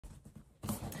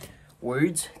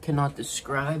Words cannot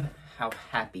describe how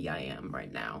happy I am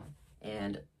right now.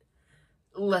 And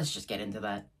let's just get into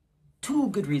that. 2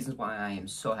 good reasons why I am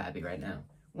so happy right now.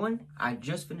 1, I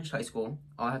just finished high school.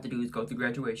 All I have to do is go through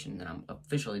graduation, and I'm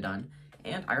officially done.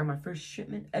 And I got my first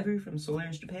shipment ever from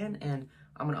Solaris Japan, and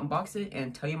I'm gonna unbox it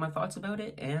and tell you my thoughts about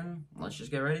it, and let's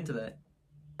just get right into that.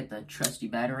 Get the trusty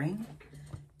battery.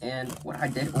 And what I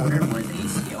did order was a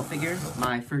scale figure,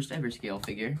 my first ever scale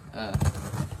figure.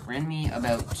 Ran me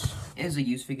about, it is a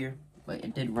used figure, but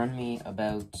it did run me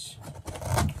about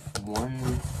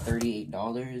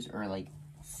 $138 or like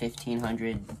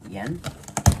 1,500 yen.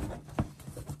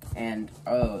 And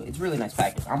it's really nice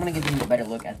package. I'm gonna give you a better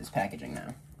look at this packaging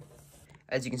now.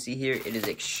 As you can see here, it is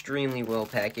extremely well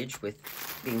packaged, with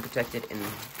being protected in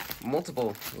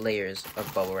multiple layers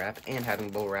of bubble wrap and having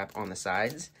bubble wrap on the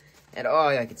sides. And oh,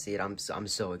 I can see it. I'm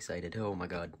so excited. Oh my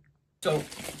god. So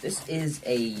this is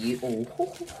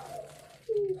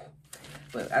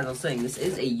but as I was saying, this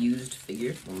is a used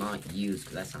figure. Well, not used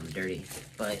because that sounds dirty,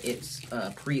 but it's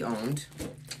pre-owned.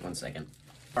 1 second.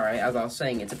 All right, as I was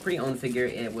saying, it's a pre-owned figure.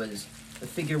 The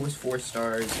figure was 4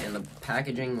 stars, and the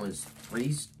packaging was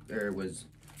figure was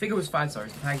 5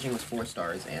 stars. The packaging was 4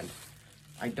 stars, and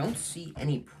I don't see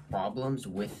any problems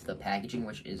with the packaging,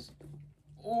 which is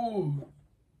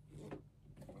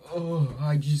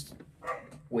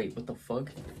wait, what the fuck?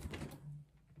 Is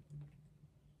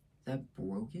that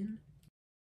broken?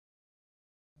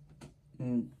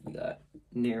 You got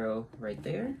Nero right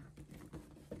there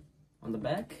on the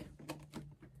back,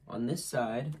 on this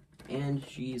side, and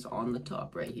she's on the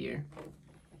top right here.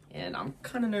 And I'm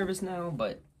kind of nervous now,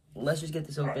 but let's just get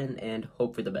this open and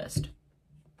hope for the best.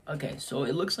 Okay, so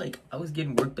it looks like I was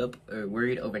getting worked up or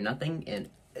worried over nothing, and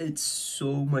it's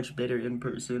so much better in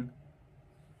person.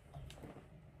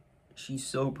 She's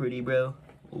so pretty, bro.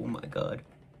 Oh my god.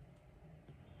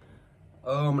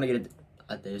 Oh, I'm gonna get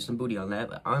there's some booty on that,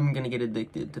 but I'm gonna get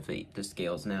addicted to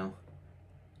scales now.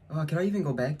 Oh, can I even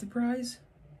go back to prize?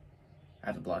 I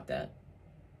have to block that.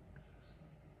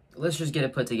 Let's just get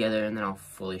it put together, and then I'll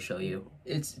fully show you.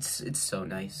 It's so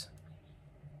nice.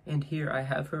 And here I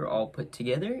have her all put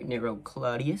together. Nero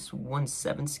Claudius,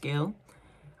 1/7 scale.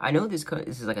 I know this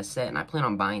is like a set, and I plan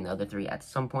on buying the other 3 at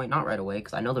some point. Not right away,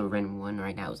 because I know the Ren one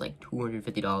right now is like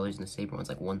 $250, and the Saber one's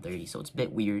like $130, so it's a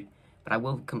bit weird. But I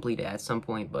will complete it at some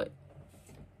point, but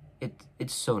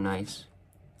it's so nice.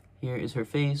 Here is her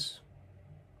face.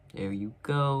 There you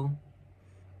go.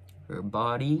 Her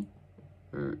body.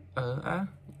 Her,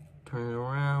 turn it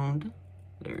around.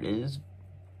 There it is.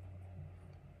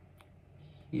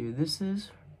 Here this is.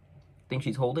 Thing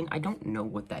she's holding. I don't know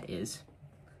what that is.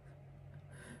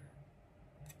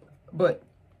 But,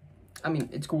 I mean,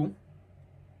 it's cool.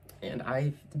 And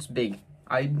it's big.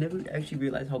 I never actually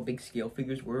realized how big scale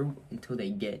figures were until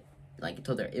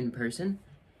until they're in person.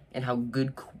 And how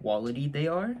good quality they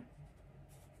are.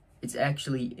 It's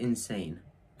actually insane.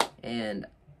 And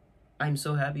I'm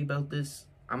so happy about this.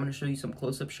 I'm going to show you some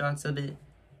close-up shots of it,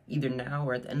 either now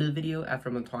or at the end of the video after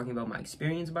I'm talking about my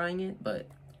experience buying it, but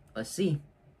let's see.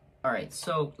 Alright,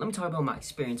 so let me talk about my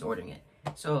experience ordering it.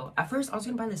 So, at first, I was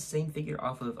going to buy the same figure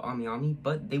off of AmiAmi,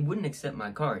 but they wouldn't accept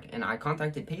my card. And I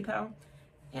contacted PayPal,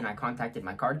 and I contacted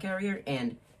my card carrier,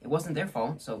 and it wasn't their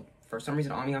fault. So, for some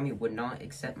reason, AmiAmi would not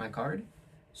accept my card.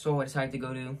 So, I decided to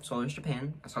go to Solaris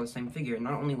Japan. I saw the same figure.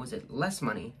 Not only was it less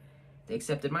money, they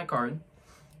accepted my card,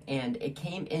 and it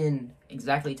came in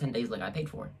exactly 10 days like I paid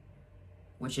for,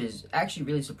 which is actually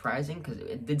really surprising because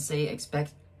it did say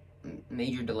expect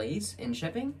major delays in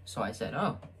shipping. So I said,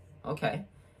 oh, okay,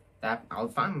 I'm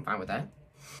fine with that.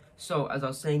 So as I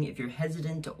was saying, if you're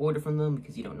hesitant to order from them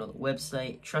because you don't know the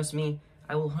website, trust me,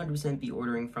 I will 100% be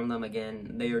ordering from them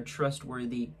again. They are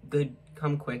trustworthy, good,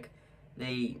 come quick.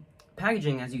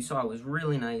 Packaging, as you saw, was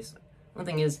really nice. One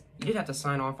thing is, you did have to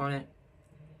sign off on it,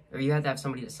 or you had to have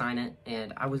somebody to sign it,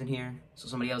 and I wasn't here, so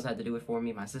somebody else had to do it for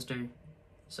me, my sister.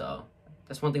 So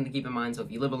that's one thing to keep in mind. So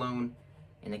if you live alone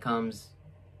and it comes,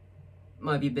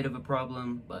 might be a bit of a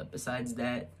problem, but besides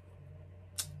that,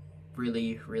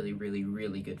 really, really, really,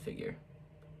 really good figure.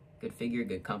 Good figure,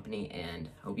 good company, and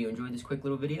I hope you enjoyed this quick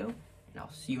little video, and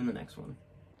I'll see you in the next one.